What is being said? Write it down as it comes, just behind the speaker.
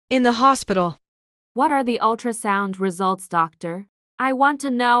In the hospital. What are the ultrasound results, doctor? I want to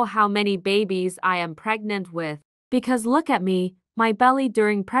know how many babies I am pregnant with. Because look at me, my belly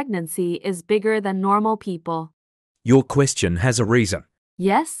during pregnancy is bigger than normal people. Your question has a reason.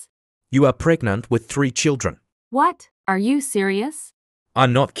 Yes? You are pregnant with 3 children. What? Are you serious?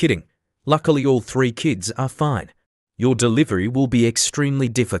 I'm not kidding. Luckily, all 3 kids are fine. Your delivery will be extremely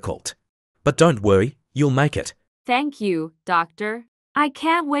difficult. But don't worry, you'll make it. Thank you, doctor. I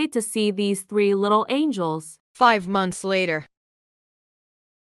can't wait to see these 3 little angels. 5 months later.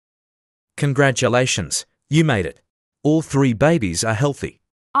 Congratulations, you made it. All 3 babies are healthy.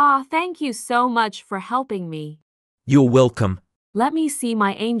 Aw, thank you so much for helping me. You're welcome. Let me see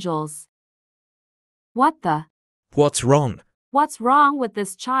my angels. What the? What's wrong? What's wrong with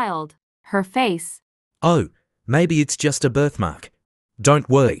this child? Her face. Oh, maybe it's just a birthmark. Don't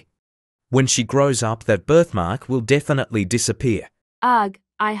worry. When she grows up, that birthmark will definitely disappear. Ugh,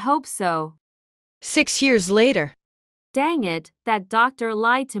 I hope so. 6 years later. Dang it, that doctor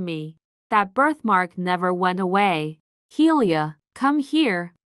lied to me. That birthmark never went away. Helia, come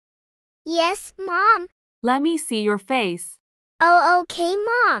here. Yes, Mom. Let me see your face. Oh, okay,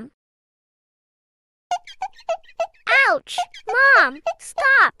 Mom. Ouch! Mom,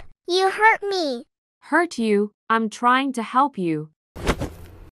 stop! You hurt me. Hurt you? I'm trying to help you.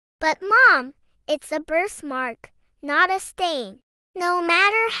 But Mom, it's a birthmark, not a stain. No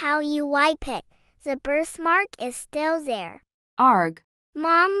matter how you wipe it, the birthmark is still there. Arg.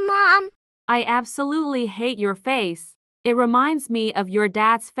 Mom. I absolutely hate your face. It reminds me of your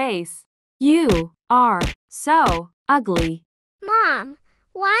dad's face. You are so ugly. Mom,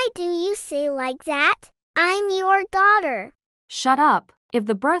 why do you say like that? I'm your daughter. Shut up. If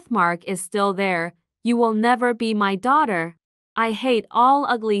the birthmark is still there, you will never be my daughter. I hate all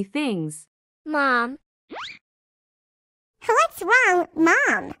ugly things. Mom. What's wrong,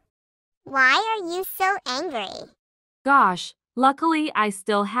 Mom? Why are you so angry? Gosh, luckily I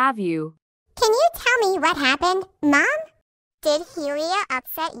still have you. Can you tell me what happened, Mom? Did Helia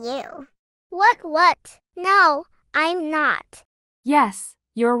upset you? What? No, I'm not. Yes,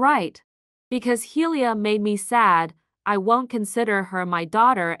 you're right. Because Helia made me sad, I won't consider her my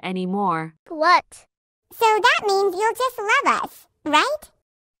daughter anymore. What? So that means you'll just love us, right?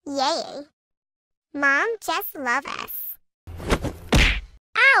 Yay. Mom just love us.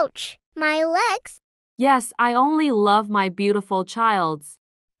 Ouch! My legs. Yes, I only love my beautiful childs.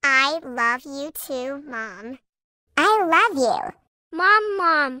 I love you too, Mom. I love you.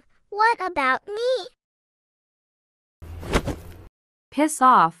 Mom, what about me? Piss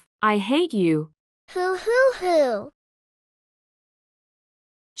off. I hate you. Who?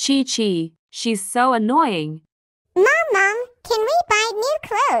 Chi. She's so annoying. Mom, can we buy new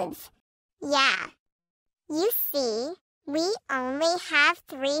clothes? Yeah. You see, we only have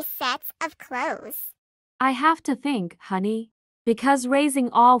 3 sets of clothes. I have to think, honey. Because raising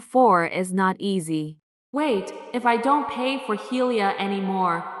all 4 is not easy. Wait, if I don't pay for Helia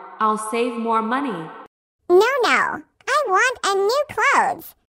anymore, I'll save more money. No. I want a new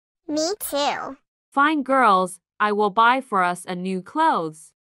clothes. Me too. Fine, girls, I will buy for us a new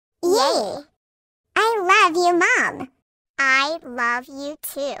clothes. Yay! I love you, Mom. I love you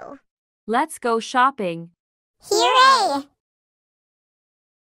too. Let's go shopping. Hooray!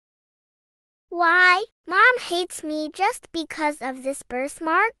 Why? Mom hates me just because of this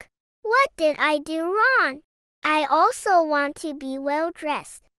birthmark? What did I do wrong? I also want to be well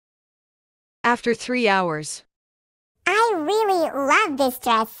dressed. After 3 hours. I really love this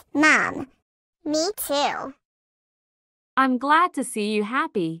dress, Mom. Me too. I'm glad to see you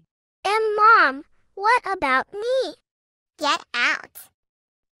happy. And Mom, what about me? Get out.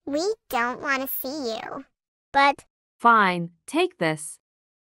 We don't want to see you. But Fine, take this.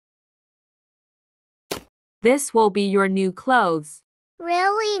 This will be your new clothes.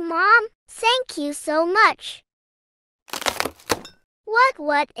 really, Mom? Thank you so much.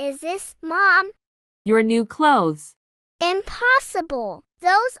 What is this, Mom? Your new clothes. Impossible.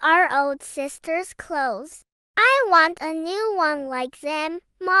 Those are old sister's clothes. I want a new one like them,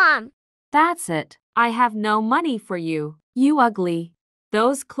 Mom. That's it. I have no money for you. You ugly.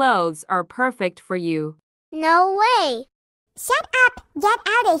 Those clothes are perfect for you. No way. Shut up! Get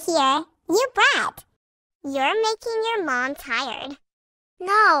out of here, you brat! You're making your mom tired.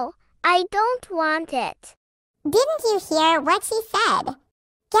 No, I don't want it. Didn't you hear what she said?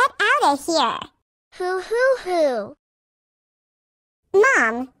 Get out of here! Who?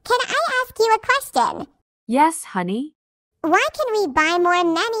 Mom, can I ask you a question? Yes, honey. Why can we buy more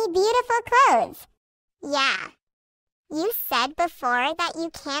nanny beautiful clothes? Yeah. You said before that you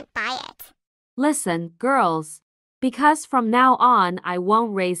can't buy it. Listen, girls. Because from now on, I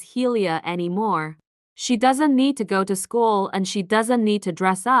won't raise Helia anymore. She doesn't need to go to school and she doesn't need to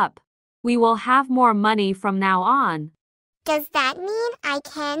dress up. We will have more money from now on. Does that mean I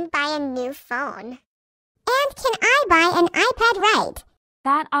can buy a new phone? And can I buy an iPad right?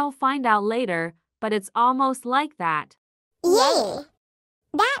 That I'll find out later, but it's almost like that. Yay!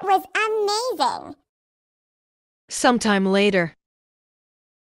 That was amazing! Sometime later.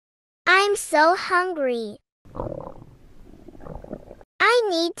 I'm so hungry. I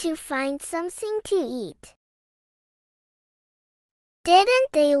need to find something to eat.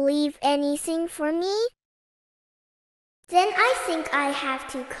 Didn't they leave anything for me? Then I think I have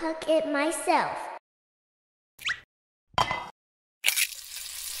to cook it myself.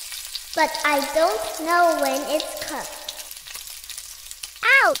 But I don't know when it's cooked.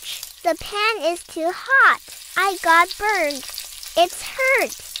 Ouch! The pan is too hot. I got burned. It's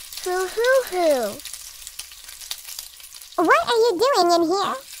hurt. Hoo hoo hoo. What are you doing in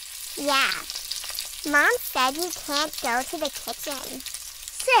here? Yeah. Mom said you can't go to the kitchen.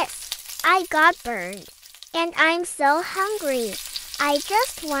 Sis, I got burned. And I'm so hungry. I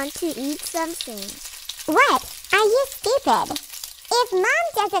just want to eat something. What? Are you stupid? If Mom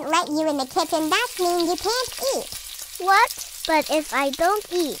doesn't let you in the kitchen, that means you can't eat. What? But if I don't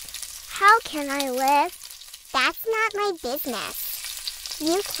eat, how can I live? That's not my business.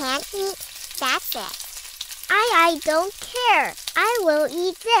 You can't eat, that's it. I don't care. I will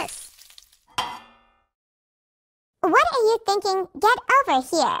eat this. What are you thinking? Get over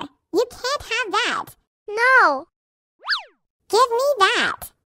here. You can't have that. No. Give me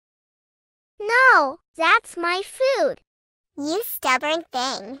that. No, that's my food. You stubborn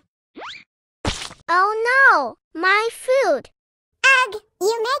thing. Oh no, my food. Ugh,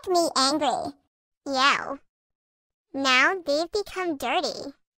 you make me angry. Yo. Now they've become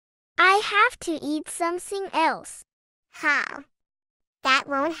dirty. I have to eat something else. Huh. That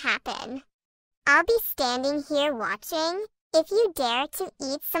won't happen. I'll be standing here watching. If you dare to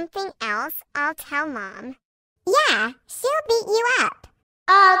eat something else, I'll tell Mom. Yeah, she'll beat you up.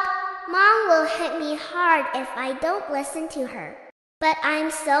 Ugh, Mom will hit me hard if I don't listen to her. But I'm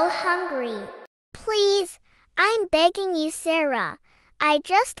so hungry. Please, I'm begging you, Sarah. I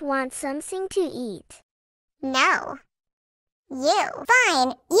just want something to eat. No. You.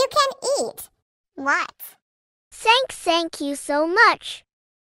 Fine, you can eat. What? Thank you so much.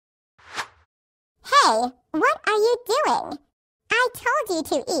 Hey, what are you doing? I told you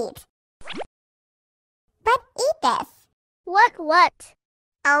to eat. But eat this. What?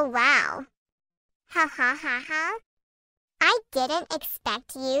 Oh wow. Ha ha ha ha. I didn't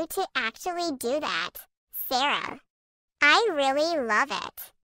expect you to actually do that, Sarah. I really love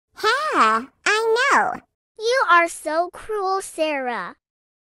it. Yeah, I know. You are so cruel, Sarah.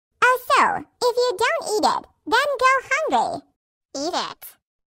 Oh, so, if you don't eat it, then go hungry. Eat it.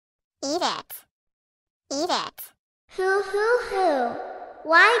 Eat it. Eat it. Hoo.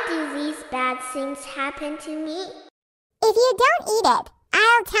 Why do these bad things happen to me? If you don't eat it,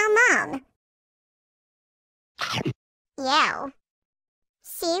 I'll tell Mom. Yo.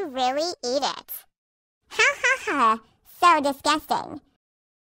 She really ate it. Ha ha ha. So disgusting.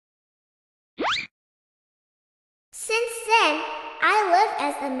 Since then, I live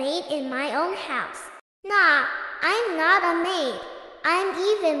as a maid in my own house. Nah, I'm not a maid. I'm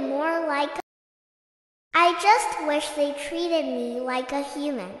even more like I just wish they treated me like a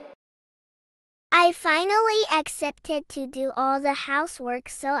human. I finally accepted to do all the housework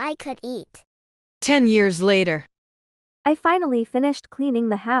so I could eat. 10 years later. I finally finished cleaning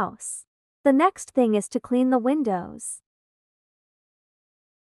the house. The next thing is to clean the windows.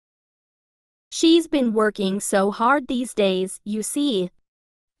 She's been working so hard these days, you see.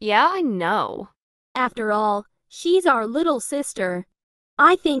 Yeah, I know. After all, she's our little sister.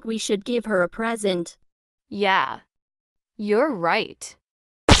 I think we should give her a present. Yeah, you're right.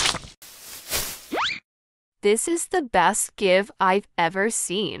 This is the best gift I've ever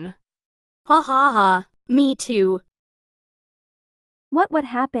seen. Ha ha ha, me too. What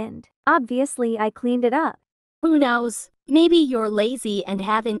happened? Obviously I cleaned it up. Who knows? Maybe you're lazy and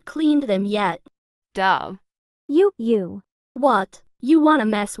haven't cleaned them yet. Duh. You. What? You wanna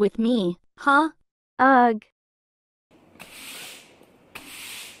mess with me, huh? Ugh.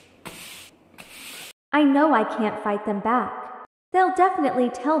 I know I can't fight them back. They'll definitely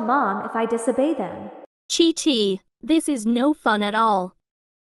tell Mom if I disobey them. Chi, this is no fun at all.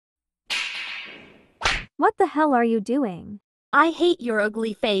 What the hell are you doing? I hate your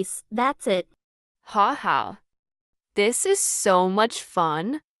ugly face, that's it. Ha ha. This is so much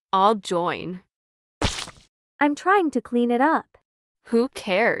fun. I'll join. I'm trying to clean it up. Who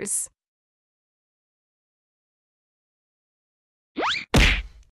cares?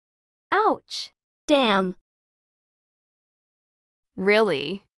 Ouch! Damn.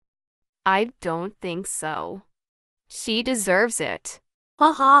 Really? I don't think so. She deserves it.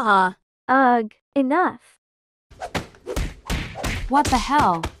 Ha ha ha. Ugh, enough. What the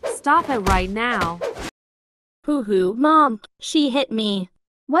hell? Stop it right now. Hoo hoo. Mom, she hit me.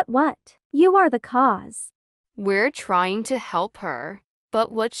 What? You are the cause. We're trying to help her,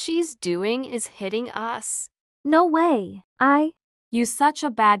 but what she's doing is hitting us. No way. You such a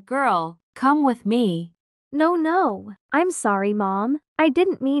bad girl. Come with me. No. I'm sorry, Mom. I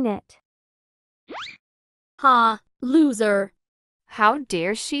didn't mean it. Ha, loser. How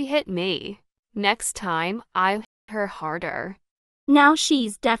dare she hit me? Next time, I'll hit her harder. Now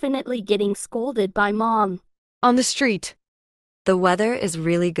she's definitely getting scolded by Mom. On the street. The weather is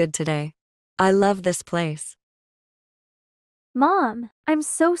really good today. I love this place. Mom, I'm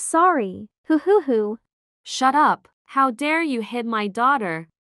so sorry. Hoo. Shut up. How dare you hit my daughter?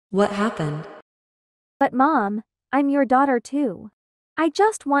 What happened? But Mom, I'm your daughter too. I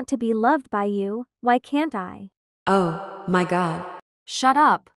just want to be loved by you, why can't I? Oh, my God. Shut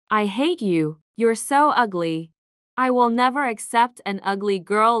up. I hate you. You're so ugly. I will never accept an ugly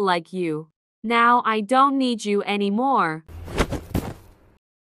girl like you. Now I don't need you anymore.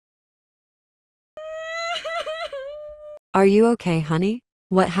 Are you okay, honey?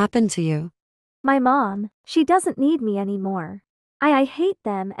 What happened to you? My mom, she doesn't need me anymore. I hate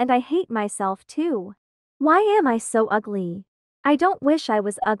them and I hate myself too. Why am I so ugly? I don't wish I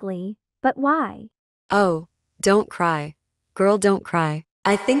was ugly, but why? Oh, don't cry. Girl, don't cry.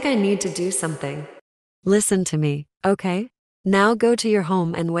 I think I need to do something. Listen to me, okay? Now go to your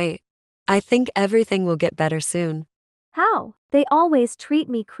home and wait. I think everything will get better soon. How? They always treat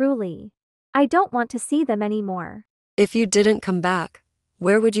me cruelly. I don't want to see them anymore. If you didn't come back,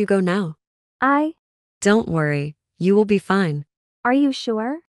 where would you go now? Don't worry, you will be fine. Are you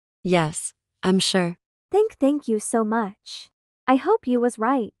sure? Yes, I'm sure. Thank you so much. I hope you was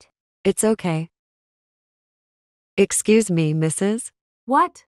right. It's okay. Excuse me, Mrs.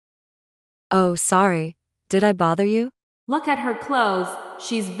 What? Oh, sorry. Did I bother you? Look at her clothes.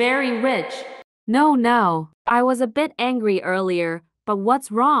 She's very rich. No. I was a bit angry earlier, but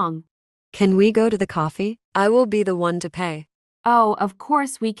what's wrong? Can we go to the coffee? I will be the one to pay. Oh, of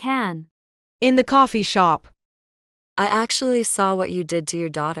course we can. In the coffee shop. I actually saw what you did to your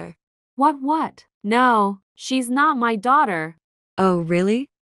daughter. What? No, she's not my daughter. Oh, really?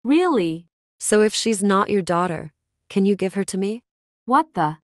 Really? So if she's not your daughter, can you give her to me? What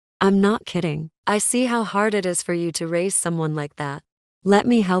the? I'm not kidding. I see how hard it is for you to raise someone like that. Let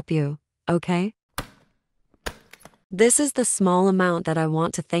me help you, okay? This is the small amount that I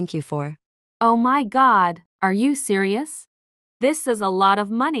want to thank you for. Oh my God, are you serious? This is a lot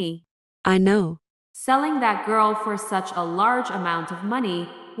of money. I know. Selling that girl for such a large amount of money,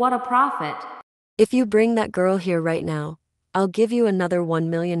 what a profit. If you bring that girl here right now, I'll give you another $1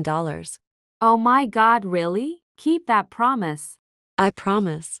 million. Oh my God, really? Keep that promise. I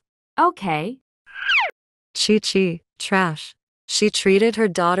promise. Okay. Chi, trash. She treated her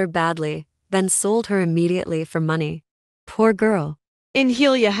daughter badly, then sold her immediately for money. Poor girl. In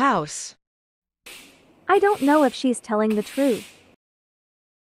Helia house. I don't know if she's telling the truth.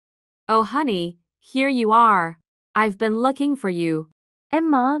 Oh honey, here you are. I've been looking for you. And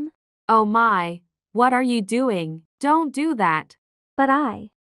Mom? Oh my, what are you doing? Don't do that. But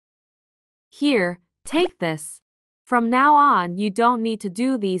Here, take this. From now on, you don't need to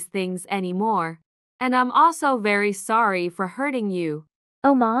do these things anymore. And I'm also very sorry for hurting you.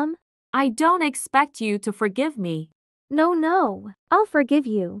 Oh Mom? I don't expect you to forgive me. No, I'll forgive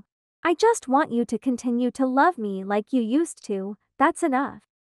you. I just want you to continue to love me like you used to, that's enough.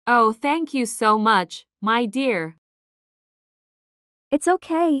 Oh, thank you so much, my dear. It's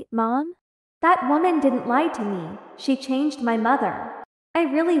okay, Mom. That woman didn't lie to me, she changed my mother. I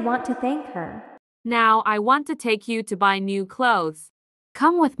really want to thank her. Now I want to take you to buy new clothes.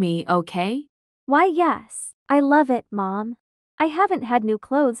 Come with me, okay? Why yes, I love it, Mom. I haven't had new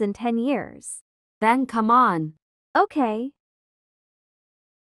clothes in 10 years. Then come on. Okay.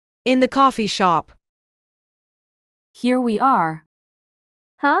 In the coffee shop. Here we are.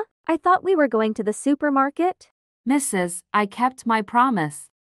 Huh? I thought we were going to the supermarket? Mrs., I kept my promise.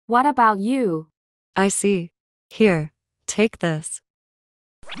 What about you? I see. Here, take this.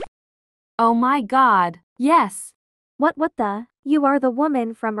 Oh my God, yes. What the? You are the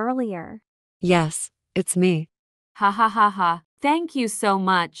woman from earlier. Yes, it's me. Ha. Thank you so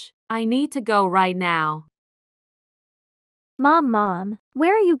much. I need to go right now. Mom,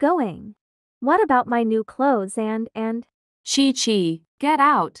 where are you going? What about my new clothes and… Chi, get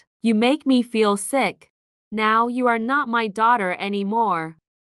out. You make me feel sick. Now you are not my daughter anymore.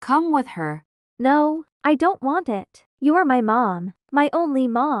 Come with her. No, I don't want it. You're my mom, my only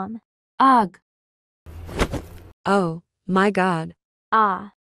mom. Ugh. Oh, my God.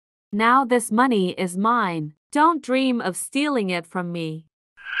 Ah. Now this money is mine. Don't dream of stealing it from me.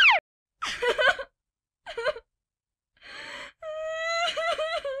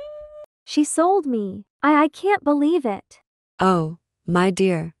 She sold me. I can't believe it. Oh, my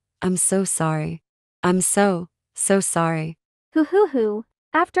dear, I'm so sorry. I'm so sorry. Hoo.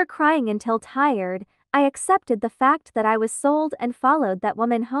 After crying until tired, I accepted the fact that I was sold and followed that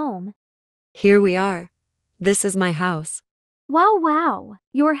woman home. Here we are. This is my house. Wow.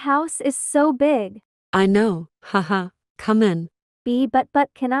 Your house is so big. I know, haha. Come in. But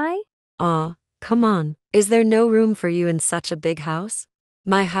can I? Aw, come on. Is there no room for you in such a big house?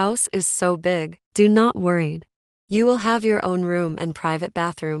 My house is so big, do not worry. You will have your own room and private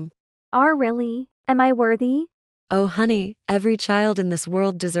bathroom. Really? Am I worthy? Oh honey, every child in this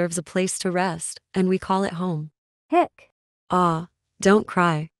world deserves a place to rest, and we call it home. Hick. Aw, don't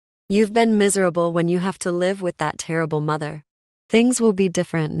cry. You've been miserable when you have to live with that terrible mother. Things will be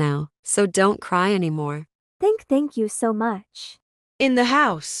different now, so don't cry anymore. Thank you so much. In the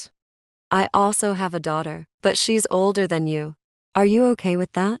house. I also have a daughter, but she's older than you. Are you okay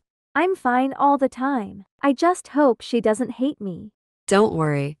with that? I'm fine all the time. I just hope she doesn't hate me. Don't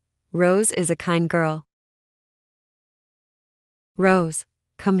worry. Rose is a kind girl. Rose,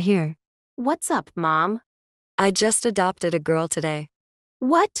 come here. What's up, Mom? I just adopted a girl today.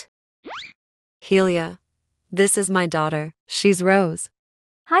 What? Helia. This is my daughter. She's Rose.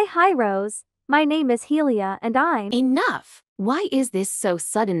 Hi, Rose. My name is Helia and I'm. Enough! Why is this so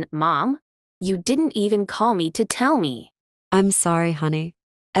sudden, Mom? You didn't even call me to tell me. I'm sorry, honey.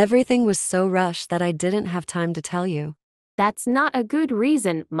 Everything was so rushed that I didn't have time to tell you. That's not a good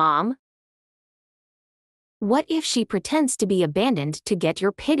reason, Mom. What if she pretends to be abandoned to get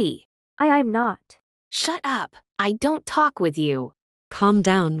your pity? I'm not. Shut up. I don't talk with you. Calm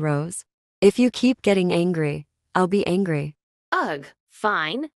down, Rose. If you keep getting angry, I'll be angry. Ugh,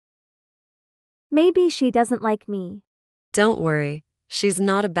 fine. Maybe she doesn't like me. Don't worry. She's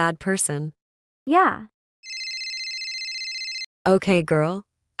not a bad person. Yeah. Okay, girl.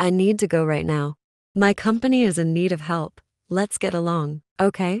 I need to go right now. My company is in need of help. Let's get along,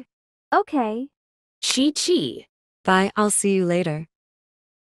 okay? Okay. Chi. Bye, I'll see you later.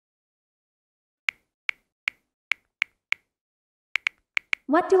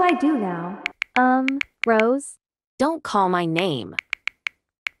 What do I do now? Rose? Don't call my name.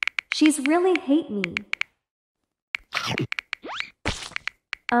 She's really hate me.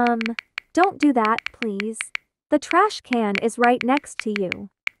 Don't do that, please. The trash can is right next to you.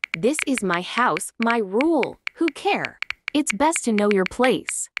 This is my house, my rule. Who care? It's best to know your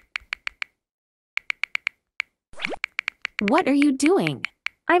place. What are you doing?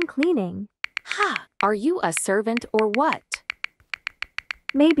 I'm cleaning. Ha! Are you a servant or what?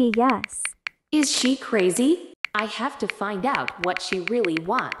 Maybe yes. Is she crazy? I have to find out what she really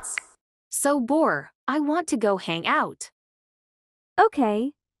wants. So bore, I want to go hang out.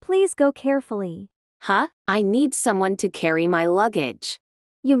 Okay, please go carefully. Huh? I need someone to carry my luggage.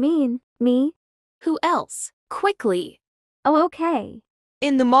 You mean, me? Who else? Quickly. Oh, okay.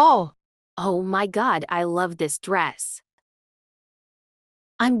 In the mall. Oh my god, I love this dress.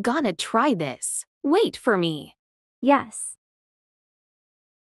 I'm gonna try this. Wait for me. Yes.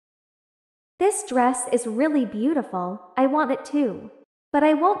 This dress is really beautiful. I want it too. But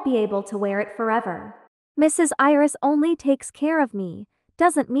I won't be able to wear it forever. Mrs. Iris only takes care of me.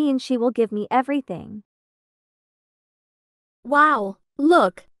 Doesn't mean she will give me everything. Wow,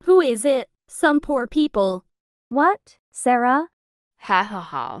 look, who is it? Some poor people. What, Sarah?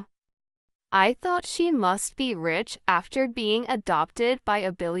 Ha. I thought she must be rich after being adopted by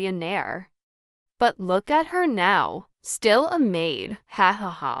a billionaire. But look at her now, still a maid.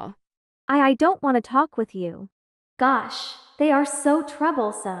 Ha. I don't want to talk with you. Gosh, they are so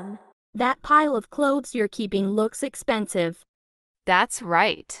troublesome. That pile of clothes you're keeping looks expensive. That's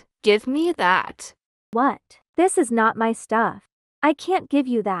right. Give me that. What? This is not my stuff. I can't give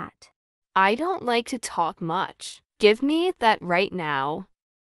you that. I don't like to talk much. Give me that right now.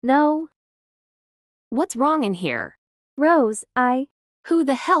 No. What's wrong in here? Rose, Who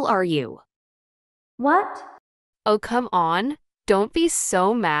the hell are you? What? Oh, come on. Don't be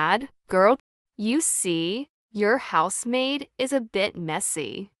so mad, girl. You see, your housemaid is a bit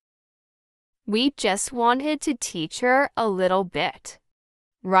messy. We just wanted to teach her a little bit.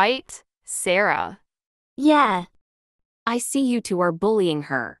 Right, Sarah? Yeah. I see you two are bullying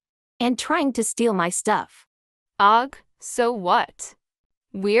her and trying to steal my stuff. Ugh, so what?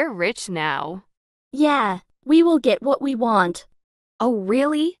 We're rich now. Yeah, we will get what we want. Oh,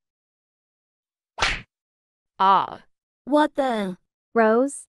 really? Ah, What the?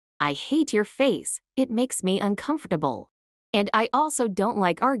 Rose? I hate your face. It makes me uncomfortable. And I also don't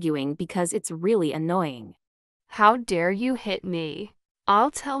like arguing because it's really annoying. how dare you hit me?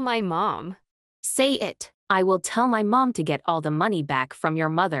 I'll tell my mom. Say it. I will tell my mom to get all the money back from your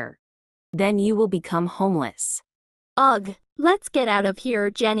mother. Then you will become homeless. Ugh, let's get out of here,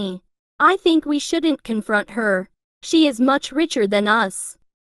 Jenny. I think we shouldn't confront her. She is much richer than us.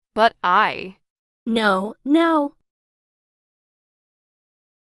 But I. No, no.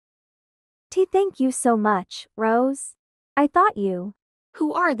 Thank you so much, Rose. I thought you.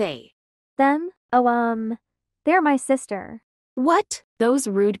 Who are they? Them? Oh, they're my sister. What? Those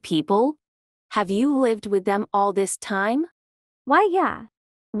rude people? Have you lived with them all this time? Why, yeah.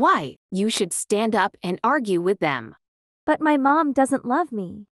 Why? You should stand up and argue with them. But my mom doesn't love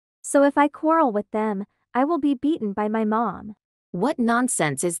me. So if I quarrel with them, I will be beaten by my mom. What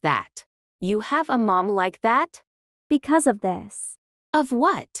nonsense is that? You have a mom like that? Because of this. Of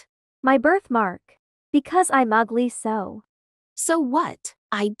what? My birthmark. Because I'm ugly so. So what?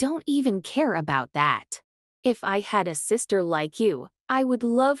 I don't even care about that. If I had a sister like you, I would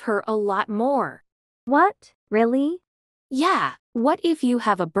love her a lot more. What? Really? Yeah, what if you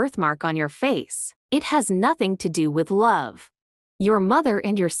have a birthmark on your face? It has nothing to do with love. Your mother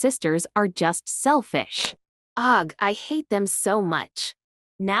and your sisters are just selfish. Ugh, I hate them so much.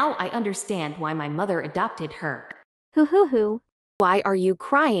 Now I understand why my mother adopted her. Hoo. Why are you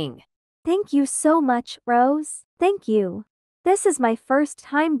crying? Thank you so much, Rose. Thank you. This is my first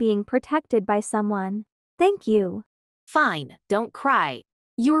time being protected by someone. Thank you. Fine, don't cry.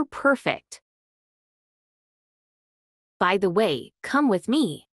 You're perfect. By the way, come with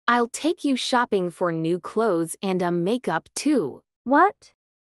me. I'll take you shopping for new clothes and makeup too. What?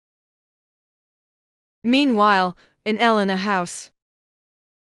 Meanwhile, in Eleanor's house.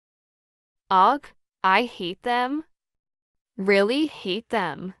 Ugh, I hate them. Really hate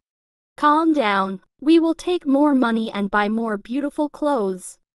them. Calm down. We will take more money and buy more beautiful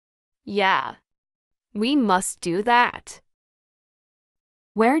clothes. Yeah. We must do that.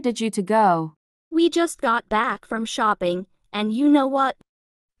 Where did you to go? We just got back from shopping, and you know what?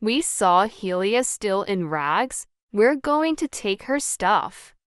 We saw Helia still in rags. We're going to take her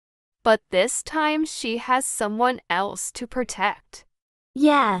stuff. But this time she has someone else to protect.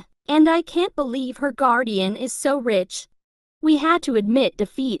 Yeah, and I can't believe her guardian is so rich. We had to admit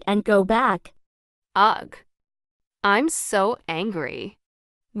defeat and go back. Ugh. I'm so angry.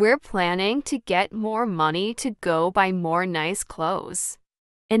 We're planning to get more money to go buy more nice clothes.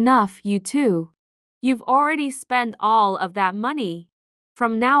 Enough, you two. You've already spent all of that money.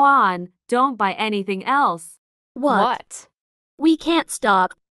 From now on, don't buy anything else. What? We can't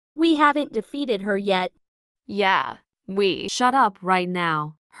stop. We haven't defeated her yet. Yeah, we. Shut up right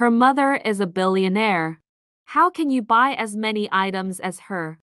now. Her mother is a billionaire. How can you buy as many items as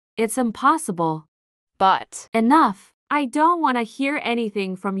her? It's impossible. But. Enough. I don't want to hear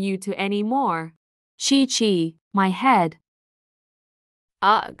anything from you two anymore. Chi, my head.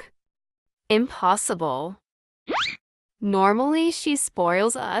 Ugh. Impossible. Normally she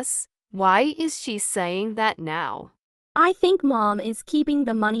spoils us. Why is she saying that now? I think Mom is keeping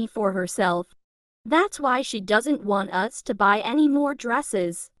the money for herself. That's why she doesn't want us to buy any more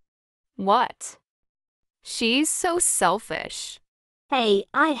dresses. What? She's so selfish. Hey,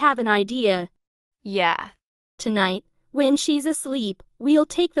 I have an idea. Yeah. Tonight, when she's asleep, we'll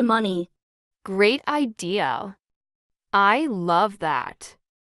take the money. Great idea. I love that.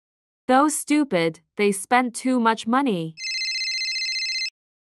 Those stupid, they spent too much money.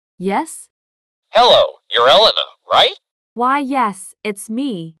 Yes? Hello, you're Elena, right? Why, yes, it's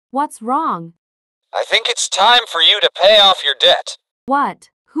me. What's wrong? I think it's time for you to pay off your debt. What?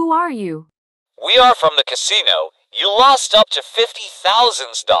 Who are you? We are from the casino. You lost up to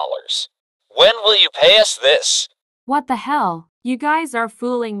 $50,000. When will you pay us this? What the hell? You guys are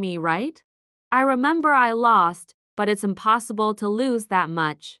fooling me, right? I remember I lost, but it's impossible to lose that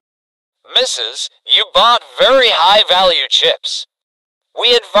much. Mrs., you bought very high-value chips.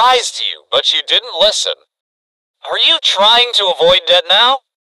 We advised you, but you didn't listen. Are you trying to avoid debt now?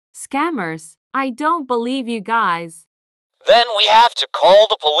 Scammers, I don't believe you guys. Then we have to call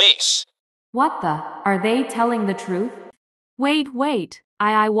the police. What the? Are they telling the truth? Wait,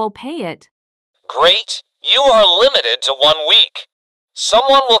 I will pay it. Great, you are limited to 1 week.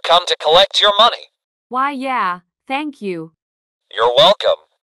 Someone will come to collect your money. Why, yeah, thank you. You're welcome.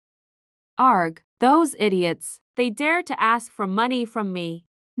 Arg, those idiots. They dared to ask for money from me,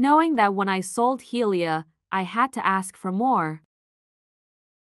 knowing that when I sold Helia, I had to ask for more.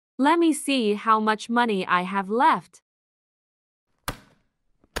 Let me see how much money I have left.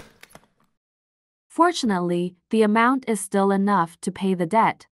 Fortunately, the amount is still enough to pay the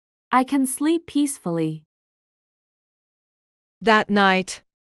debt. I can sleep peacefully. That night.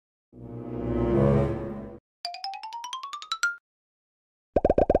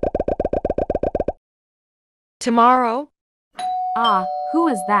 Tomorrow? Ah, who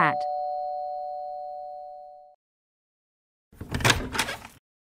is that?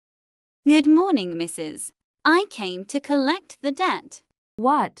 Good morning, Mrs. I came to collect the debt.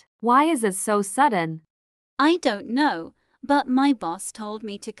 What? Why is it so sudden? I don't know, but my boss told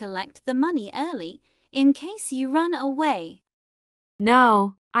me to collect the money early in case you run away.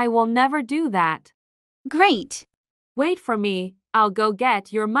 No, I will never do that. Great. Wait for me, I'll go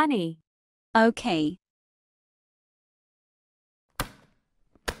get your money. Okay.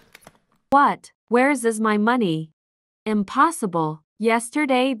 What? Where's is my money? Impossible.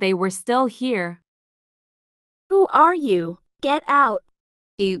 Yesterday they were still here. Who are you? Get out.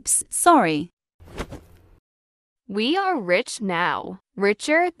 Oops, sorry. We are rich now,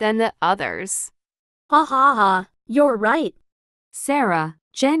 richer than the others. Ha ha ha. You're right. Sarah,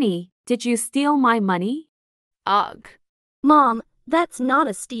 Jenny, did you steal my money? Ugh. Mom, that's not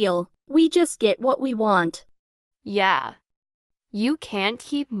a steal. We just get what we want. Yeah. You can't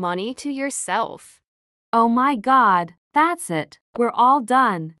keep money to yourself. Oh my God, that's it. We're all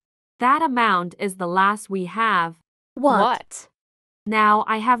done. That amount is the last we have. What? Now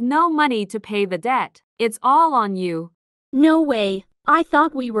I have no money to pay the debt. It's all on you. No way. I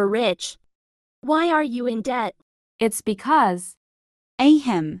thought we were rich. Why are you in debt? It's because.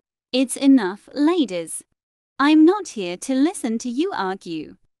 Ahem. It's enough, ladies. I'm not here to listen to you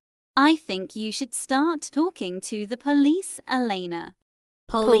argue. I think you should start talking to the police, Elena.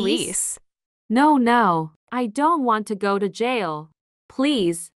 Police? No, I don't want to go to jail.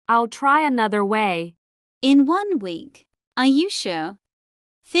 Please, I'll try another way. In 1 week. Are you sure?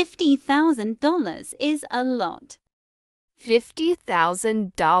 $50,000 is a lot.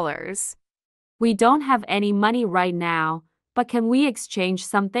 $50,000. We don't have any money right now, but can we exchange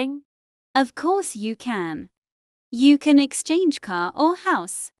something? Of course you can. You can exchange car or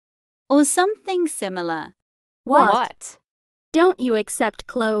house. Or something similar. What? Don't you accept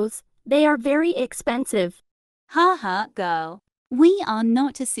clothes? They are very expensive. Ha ha, girl. We are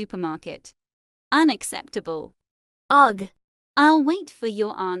not a supermarket. Unacceptable. Ugh. I'll wait for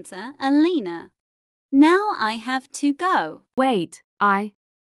your answer, Elena. Now I have to go. Wait, Huh.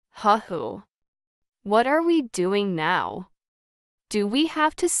 What are we doing now? Do we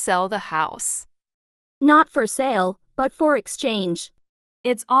have to sell the house? Not for sale, but for exchange.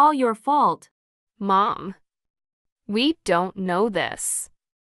 It's all your fault. Mom, we don't know this.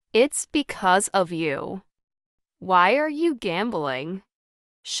 It's because of you. Why are you gambling?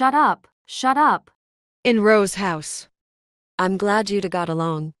 Shut up. In Rose's house. I'm glad you two got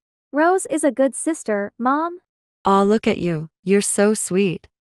along. Rose is a good sister, Mom. Aw, look at you. You're so sweet.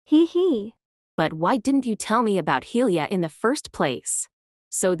 Hee hee. But why didn't you tell me about Helia in the first place?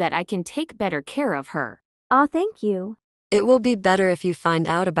 So that I can take better care of her. Aw, thank you. It will be better if you find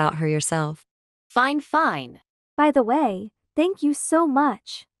out about her yourself. Fine. By the way, thank you so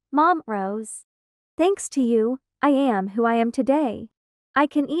much, Mom Rose. Thanks to you, I am who I am today. I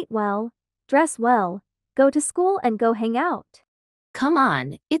can eat well, dress well, go to school and go hang out. Come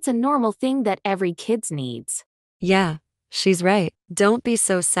on, it's a normal thing that every kid needs. Yeah, she's right. Don't be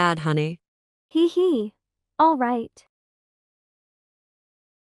so sad, honey. Hee hee. All right.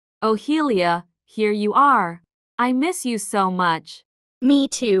 Oh, Helia, here you are. I miss you so much. Me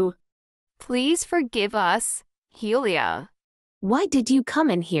too. Please forgive us, Helia. Why did you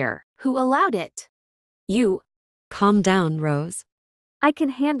come in here? Who allowed it? You. Calm down, Rose. I can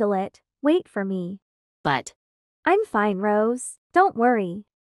handle it. Wait for me. But. I'm fine, Rose. Don't worry.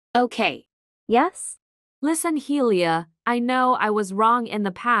 Okay. Yes? Listen, Helia, I know I was wrong in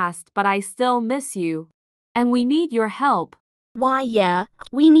the past, but I still miss you. And we need your help. Why, yeah,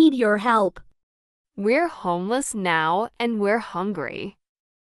 we need your help. We're homeless now and we're hungry.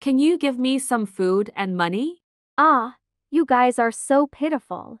 Can you give me some food and money? Ah, you guys are so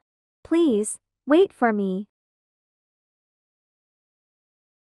pitiful. Please, wait for me.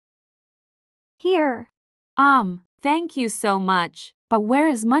 Here. Thank you so much, but where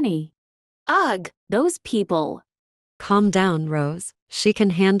is money? Ugh, those people. Calm down, Rose. She can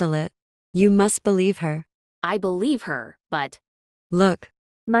handle it. You must believe her. I believe her, but. Look.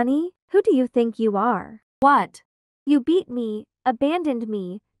 Money? Who do you think you are? What? You beat me, abandoned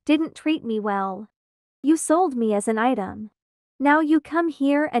me, didn't treat me well. You sold me as an item. Now you come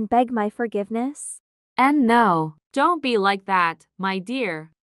here and beg my forgiveness? And no, don't be like that, my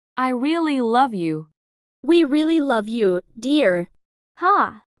dear. I really love you. We really love you, dear.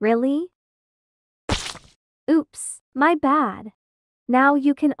 Ha, really? Oops, my bad. Now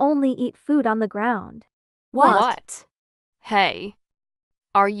you can only eat food on the ground. What? Hey.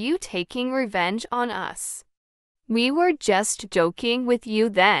 Are you taking revenge on us? We were just joking with you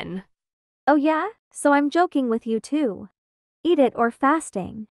then. Oh yeah? So I'm joking with you too. Eat it or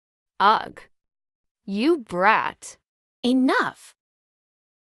fasting. Ugh. You brat. Enough!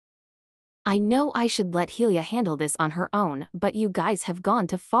 I know I should let Helia handle this on her own, but you guys have gone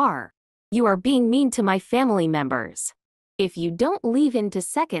too far. You are being mean to my family members. If you don't leave in 2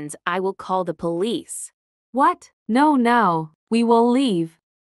 seconds, I will call the police. What? No, we will leave.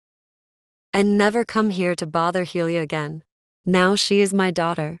 And never come here to bother Helia again. Now she is my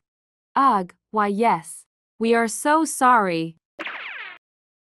daughter. Ugh, why yes. We are so sorry.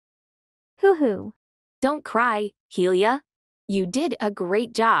 Hoo-hoo. Don't cry, Helia. You did a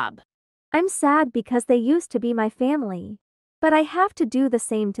great job. I'm sad because they used to be my family. But I have to do the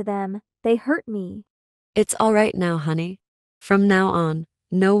same to them. They hurt me. It's all right now, honey. From now on,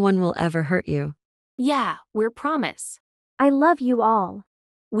 no one will ever hurt you. Yeah, we're promise. I love you all.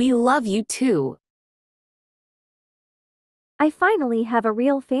 We love you too. I finally have a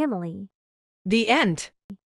real family. The end.